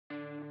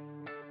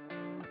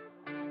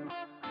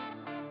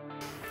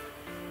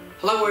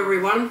Hello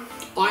everyone,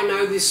 I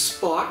know this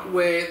spot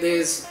where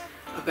there's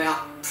about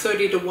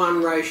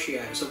 30-to-1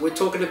 ratio. So we're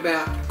talking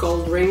about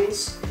gold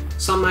rings,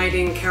 some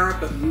 18 carat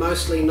but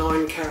mostly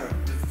 9 carat.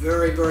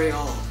 They're very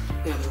old.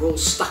 Now they're all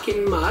stuck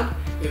in mud,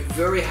 they're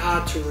very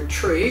hard to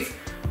retrieve,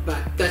 but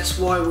that's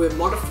why we're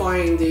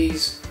modifying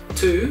these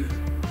two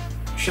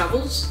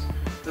shovels.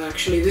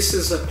 Actually this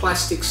is a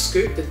plastic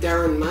scoop that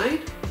Darren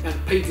made out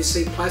of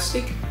PVC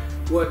plastic.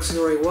 Works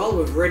very well,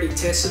 we've already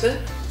tested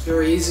it, it's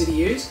very easy to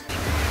use.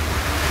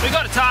 We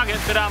got a target,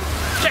 but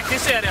check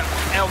this out,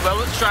 our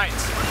velvet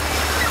straights.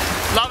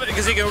 Love it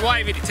because you can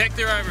wave your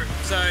detector over it,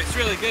 so it's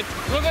really good.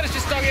 Look at it,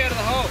 just dug out of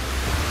the hole.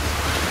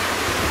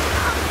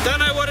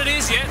 Don't know what it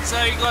is yet,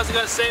 so you guys have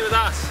got to see it with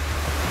us.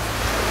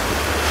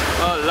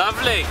 Oh,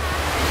 lovely.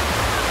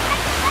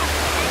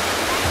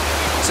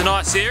 It's a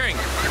nice earring.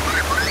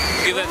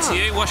 Give that to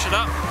you, wash it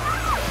up.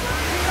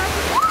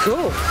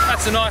 Cool.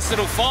 That's a nice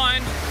little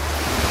find.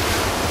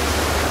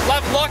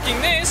 Love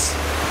liking this.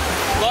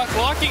 Like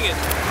liking it.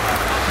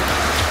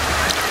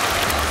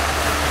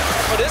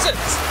 What is it?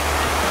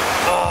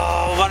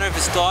 Oh, I wonder if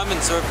it's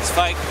diamonds or if it's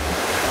fake.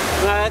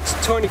 No, that's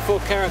 24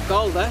 carat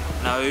gold, eh?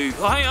 No.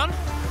 Oh, hang on.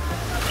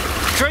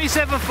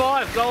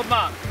 375 gold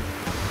mark.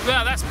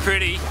 Wow, that's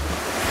pretty.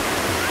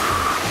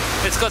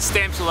 It's got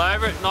stamps all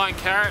over it. 9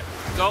 carat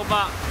gold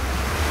mark.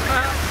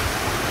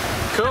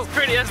 Cool. That's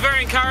pretty. That's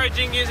very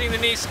encouraging using the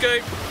new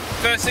scoop.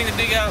 First thing to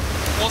dig up.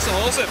 Awesome,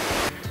 awesome.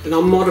 And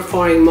I'm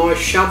modifying my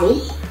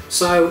shovel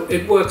so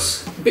it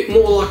works a bit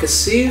more like a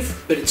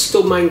sieve, but it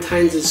still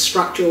maintains its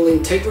structural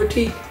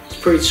integrity. It's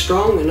pretty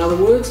strong, in other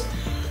words.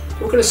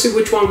 We're going to see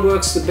which one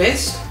works the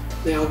best.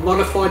 Now I've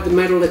modified the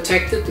metal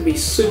detector to be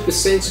super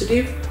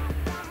sensitive,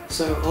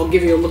 so I'll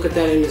give you a look at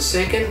that in a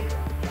second.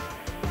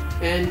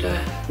 And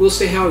we'll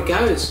see how it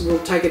goes.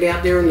 We'll take it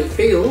out there in the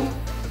field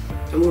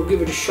and we'll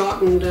give it a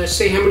shot and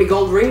see how many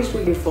gold rings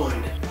we can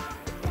find.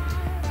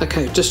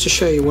 Okay, just to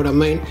show you what I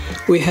mean,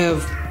 we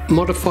have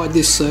modified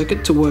this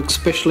circuit to work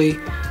specially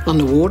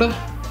underwater,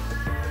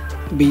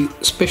 be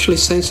especially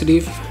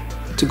sensitive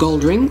to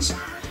gold rings.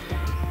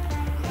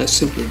 That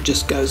simply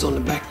just goes on the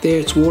back there,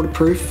 it's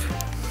waterproof.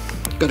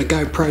 Got a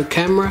GoPro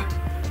camera.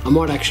 I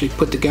might actually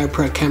put the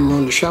GoPro camera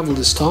on the shovel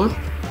this time.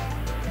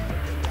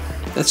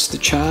 That's the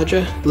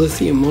charger,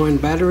 lithium ion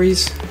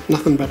batteries,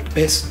 nothing but the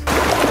best.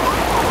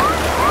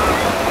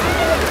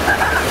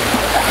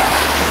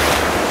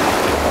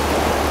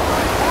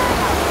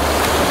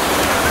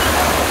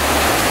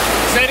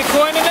 See the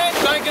coin in there?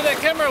 Don't get that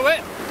camera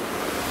wet.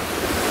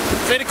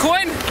 See the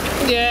coin?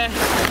 Yeah.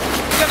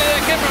 Don't get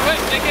that camera wet,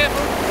 be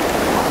careful.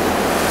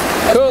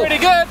 That's cool. Pretty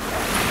good.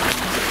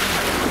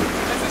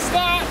 That's a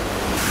start.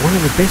 One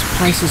of the best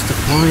places to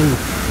find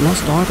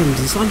lost items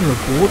is under a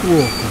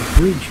boardwalk or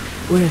bridge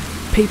where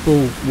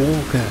people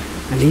walk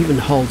and even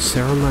hold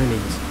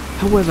ceremonies.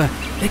 However,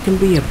 there can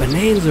be a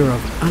bonanza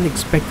of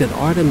unexpected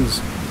items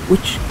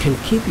which can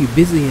keep you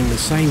busy in the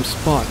same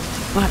spot,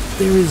 but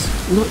there is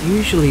not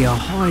usually a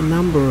high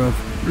number of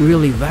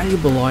really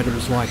valuable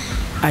items like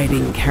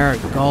 18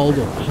 carat gold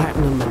or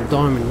platinum and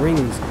diamond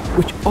rings,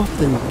 which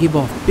often give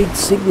off big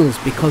signals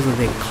because of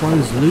their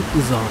closed loop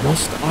design.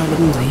 Lost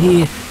items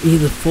here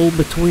either fall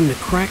between the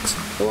cracks.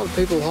 A lot of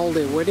people hold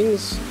their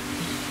weddings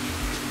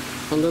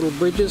on little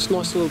bridges,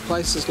 nice little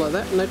places like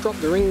that, and they drop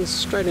the rings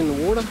straight in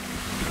the water.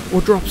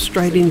 Or drop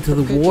straight into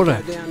the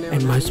water,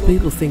 and most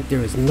people think there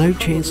is no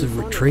chance of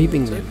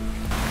retrieving them.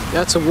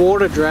 That's a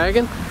water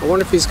dragon. I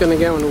wonder if he's going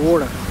to go in the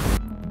water.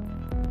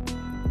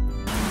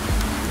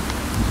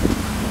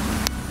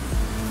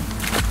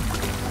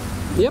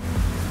 Yep.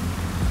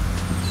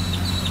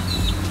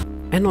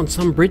 And on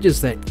some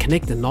bridges that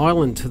connect an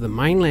island to the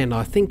mainland,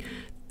 I think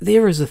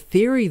there is a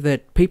theory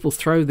that people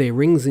throw their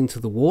rings into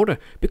the water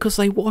because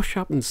they wash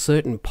up in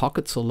certain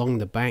pockets along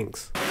the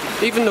banks.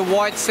 Even the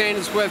white sand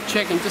is worth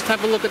checking. Just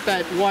have a look at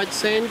that white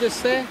sand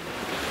just there.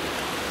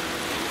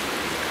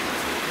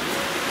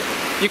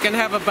 You can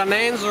have a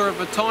bonanza of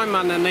a time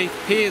underneath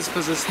piers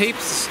because there's heaps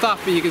of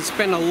stuff, but you can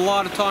spend a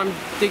lot of time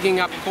digging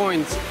up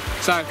coins.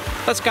 So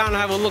let's go and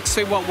have a look,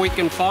 see what we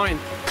can find.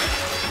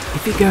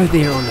 If you go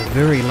there on a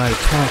very low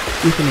tide,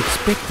 you can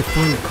expect to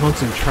find a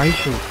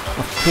concentration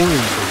of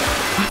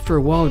coins. After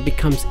a while it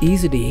becomes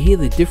easy to hear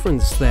the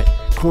difference that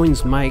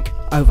coins make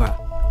over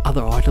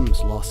other items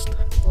lost.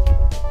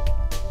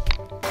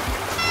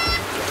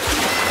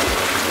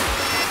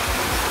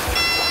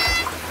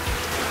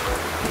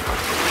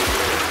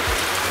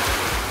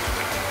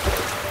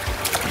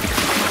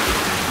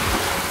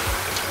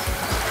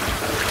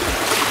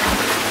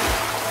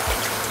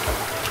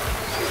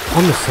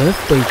 On the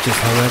surf beaches,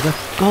 however,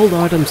 gold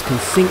items can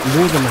sink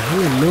more than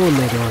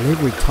 100mm on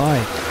every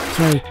tide,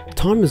 so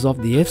time is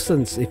of the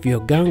essence if you're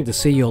going to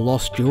see your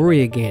lost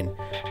jewellery again.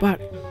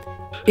 But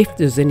if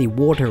there's any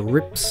water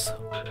rips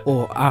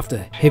or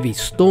after heavy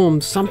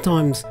storms,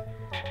 sometimes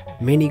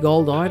many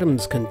gold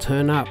items can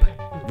turn up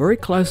very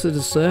close to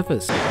the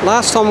surface.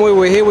 Last time we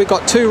were here we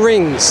got 2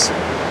 rings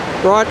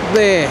right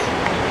there.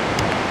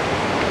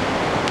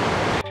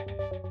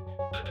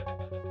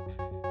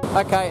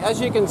 Okay, as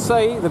you can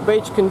see, the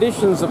beach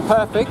conditions are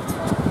perfect.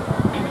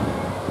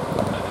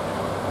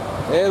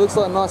 Yeah, it looks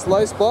like a nice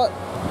low spot.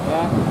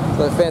 Yeah.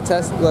 So a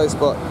fantastic low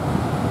spot.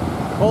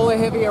 All the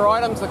heavier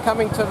items are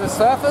coming to the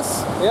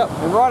surface. Yep.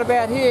 And right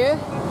about here,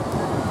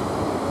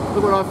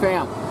 look what I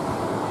found.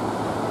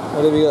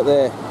 What have we got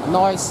there?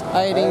 Nice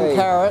 18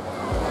 carat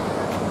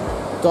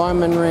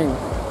diamond ring.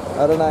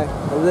 I don't know.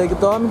 Are there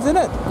diamonds in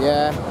it?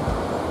 Yeah.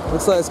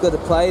 Looks like it's got the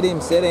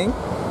palladium setting.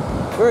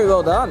 Very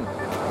well done.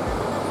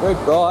 Very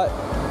bright.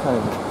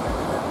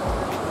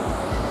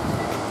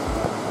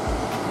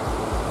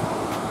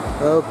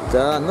 Well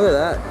done. Look at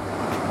that.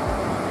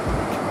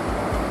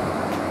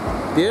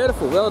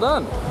 Beautiful. Well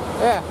done.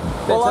 Yeah.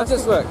 Well,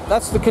 Fantastic work.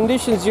 that's the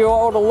conditions you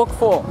ought to look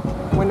for.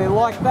 When they're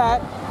like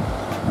that,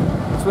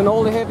 it's when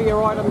all the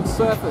heavier items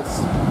surface.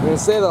 You can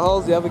see the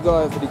holes the other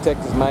guy with the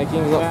detector's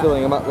making. He's not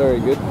filling them up very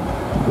good.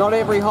 Not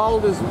every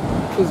hole is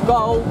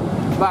gold,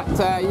 but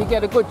you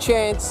get a good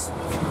chance.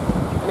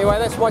 Anyway,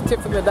 that's my tip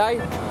for the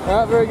day.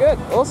 Alright, very good.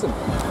 Awesome.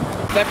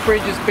 That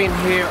bridge has been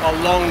here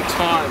a long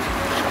time.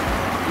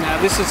 Now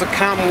this is a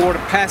calm water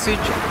passage.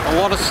 A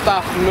lot of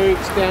stuff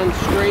moves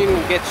downstream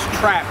and gets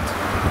trapped.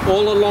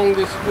 All along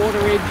this water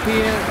edge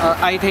here are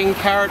 18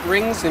 carat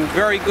rings in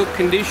very good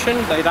condition.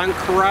 They don't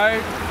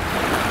corrode.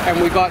 And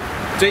we've got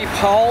deep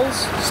holes,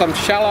 some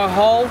shallow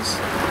holes,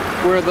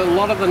 where a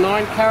lot of the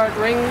 9 carat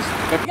rings.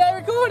 Go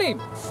record him!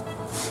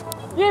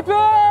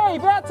 Yippee!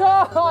 About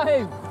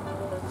time!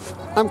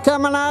 I'm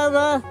coming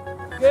over.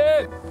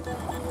 Good.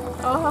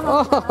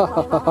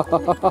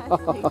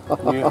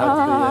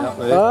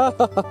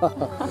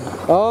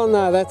 Oh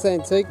no, that's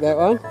antique, that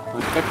one.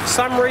 But for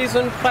some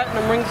reason,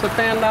 platinum rings are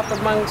found up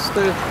amongst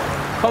the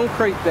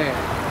concrete there.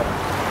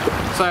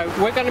 So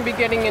we're going to be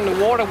getting in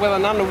the water with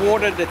an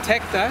underwater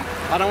detector.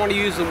 I don't want to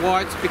use the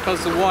whites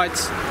because the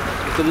whites,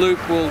 the loop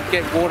will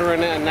get water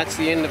in it and that's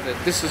the end of it.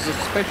 This is a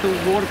special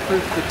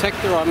waterproof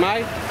detector I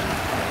made.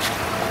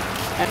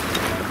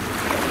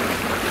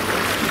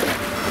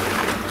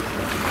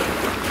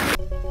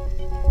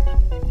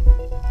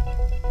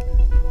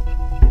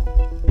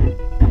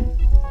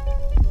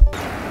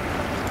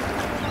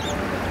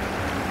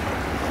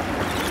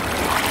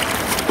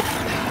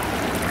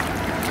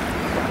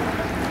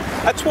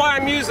 That's why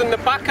I'm using the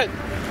bucket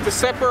to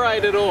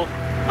separate it all.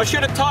 I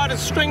should have tied a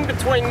string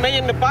between me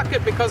and the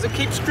bucket because it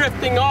keeps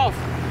drifting off.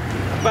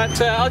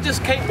 But I'll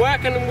just keep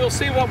working and we'll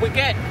see what we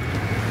get.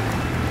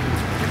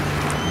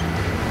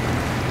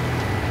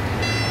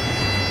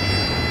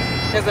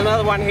 There's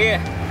another one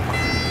here.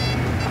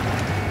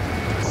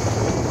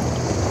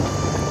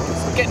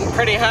 It's getting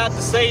pretty hard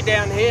to see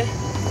down here.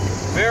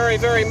 Very,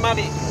 very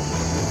muddy.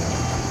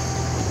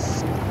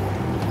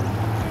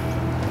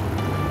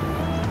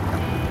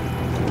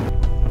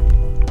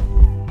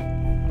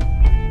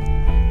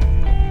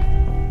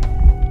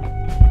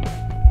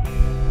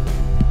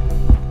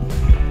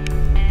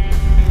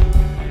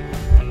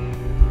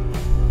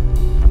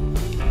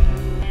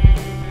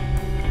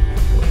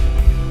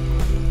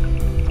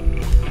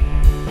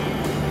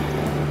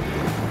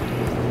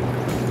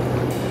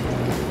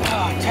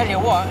 Tell you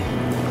what.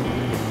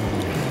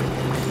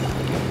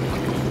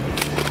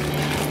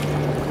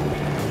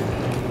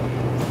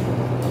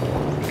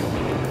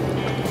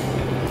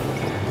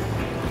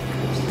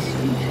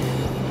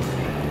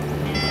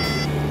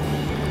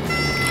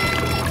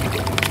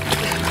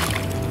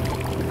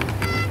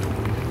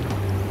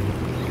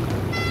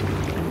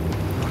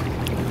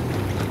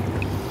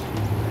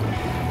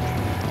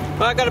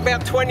 I got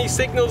about 20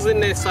 signals in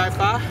there so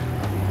far.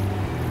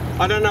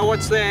 I don't know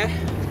what's there.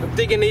 I'm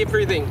digging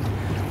everything.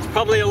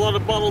 Probably a lot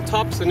of bottle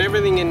tops and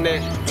everything in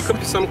there. Could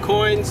be some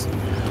coins.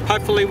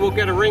 Hopefully we'll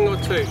get a ring or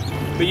two.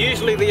 But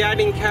usually the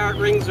 18 carat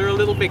rings are a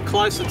little bit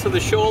closer to the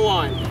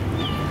shoreline.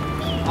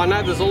 I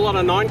know there's a lot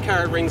of 9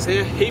 carat rings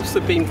here. Heaps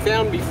have been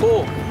found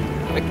before.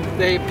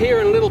 They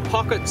appear in little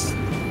pockets,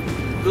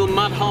 little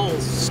mud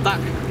holes stuck.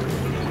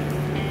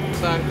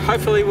 So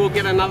hopefully we'll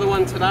get another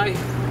one today.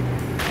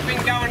 I've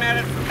been going at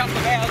it for a couple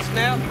of hours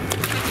now.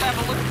 Let's have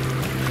a look.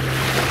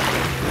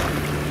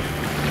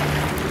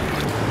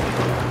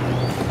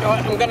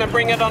 Right, I'm going to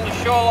bring it on the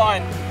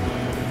shoreline.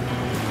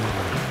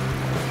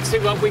 See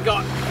what we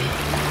got.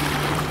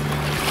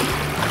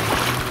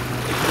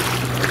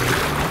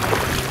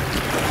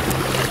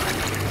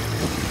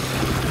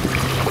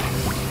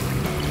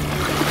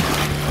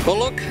 Well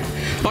look,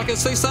 I can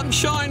see something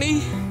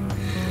shiny.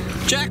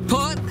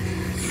 Jackpot.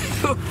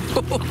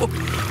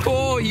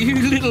 Oh,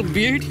 you little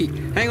beauty.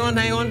 Hang on,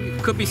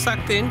 it could be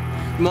sucked in.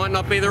 Might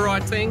not be the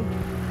right thing.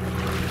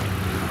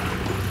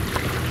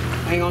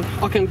 Hang on,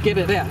 I can get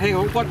it out. Hang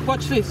on,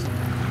 watch this.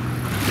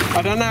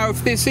 I don't know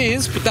if this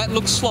is, but that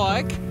looks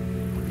like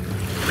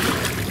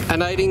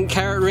an 18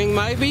 carat ring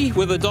maybe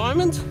with a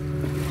diamond.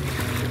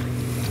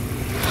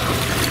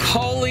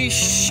 Holy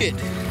shit.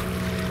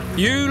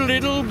 You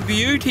little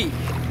beauty.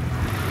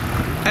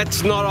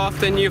 That's not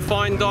often you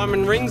find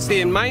diamond rings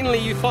here. Mainly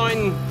you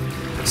find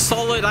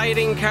solid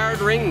 18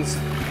 carat rings.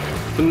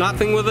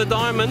 Nothing with a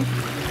diamond.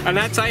 And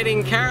that's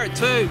 18 carat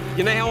too.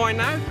 You know how I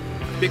know?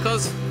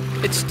 Because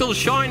it's still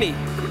shiny.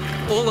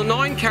 All the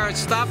 9 carat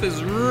stuff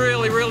is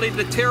really, really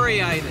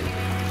deteriorated.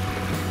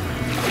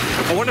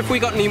 I wonder if we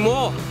got any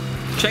more.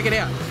 Check it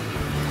out.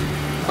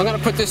 I'm gonna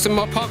put this in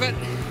my pocket.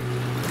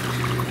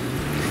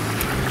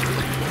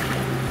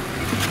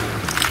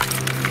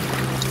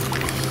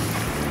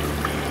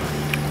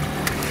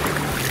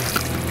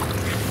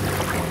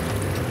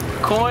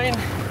 Coin.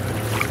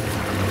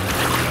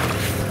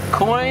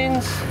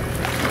 Coins.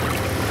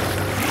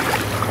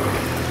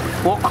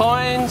 More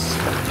coins.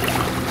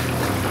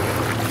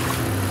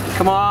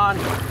 Come on.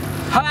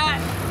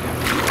 Hat.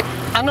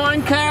 A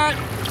 9 carat.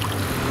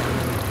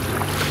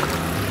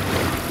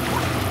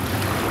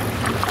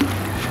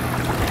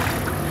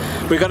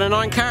 We got a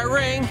 9 carat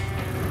ring.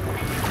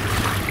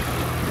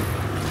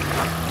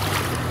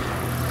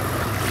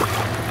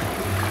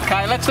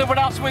 Okay, let's see what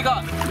else we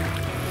got.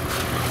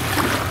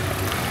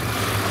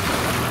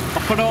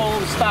 I'll put all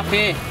the stuff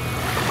here.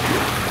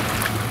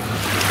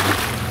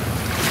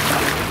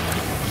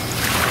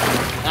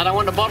 I don't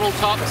want the bottle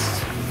tops.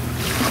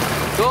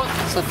 Good,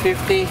 it's a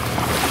 50.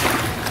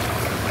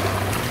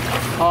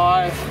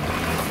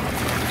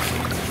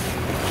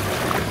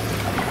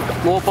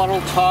 5. More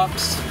bottle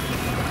tops.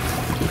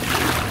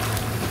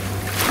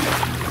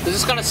 We're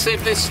just going to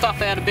sieve this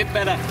stuff out a bit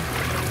better.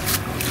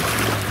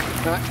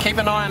 Right, keep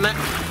an eye on that.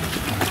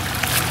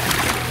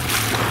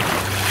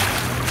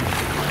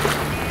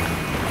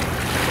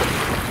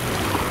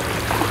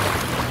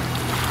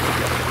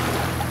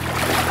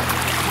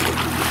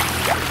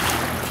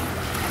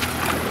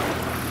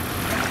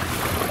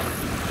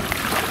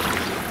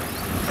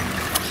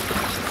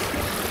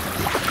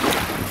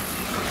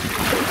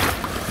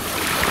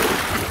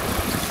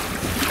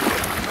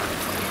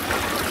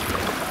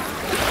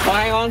 Oh,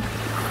 hang on.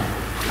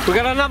 We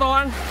got another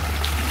one.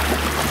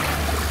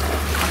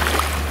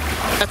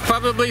 That's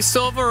probably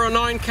silver or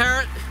 9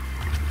 carat.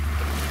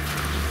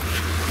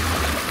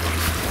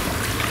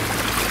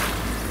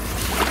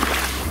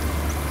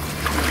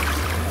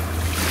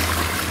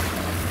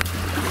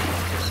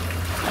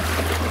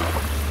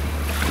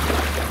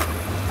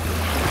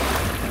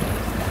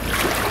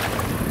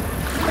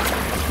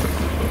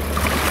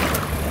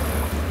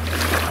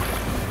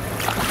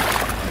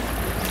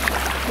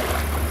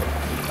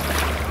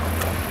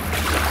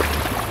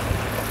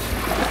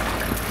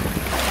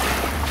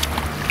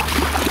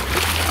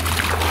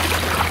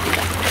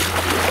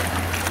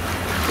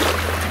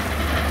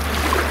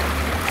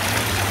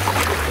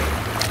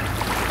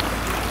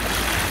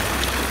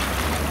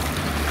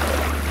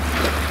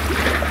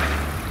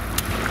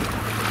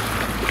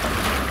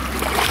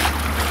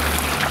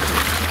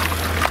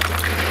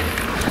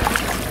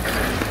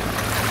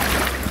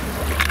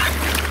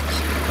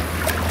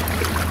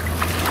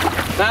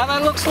 Now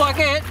that looks like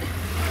it.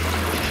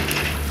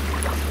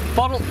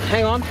 Bottle,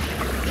 hang on.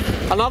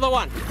 Another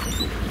one.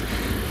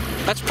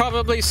 That's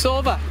probably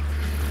silver.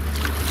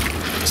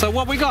 So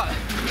what we got?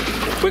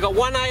 We got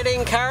 1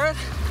 18 carat,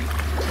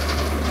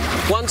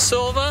 1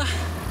 silver,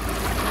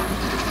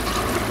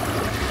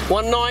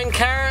 1 9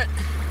 carat,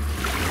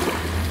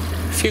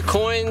 a few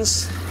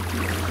coins,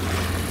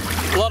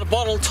 a lot of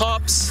bottle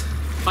tops.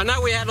 I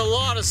know we had a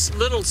lot of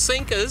little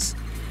sinkers,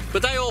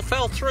 but they all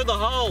fell through the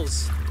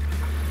holes.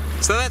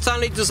 So that's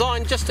only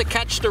designed just to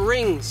catch the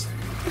rings.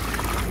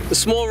 The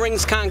small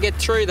rings can't get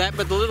through that,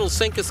 but the little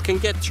sinkers can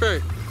get through.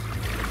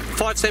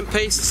 5-cent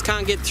pieces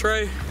can't get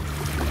through.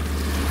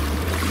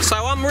 So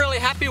I'm really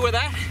happy with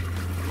that.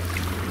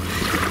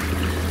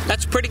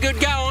 That's pretty good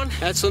going.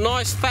 That's a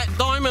nice fat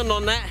diamond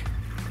on that.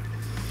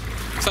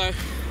 So,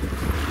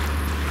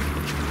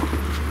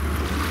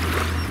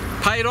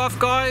 paid off,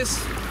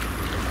 guys.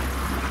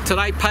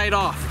 Today paid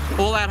off.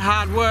 All that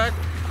hard work,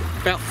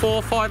 about 4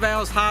 or 5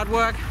 hours hard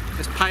work,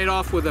 is paid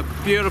off with a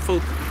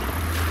beautiful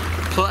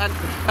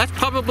that's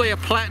probably a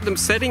platinum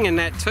setting in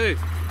that too,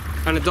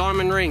 and a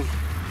diamond ring.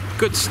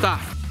 Good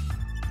stuff.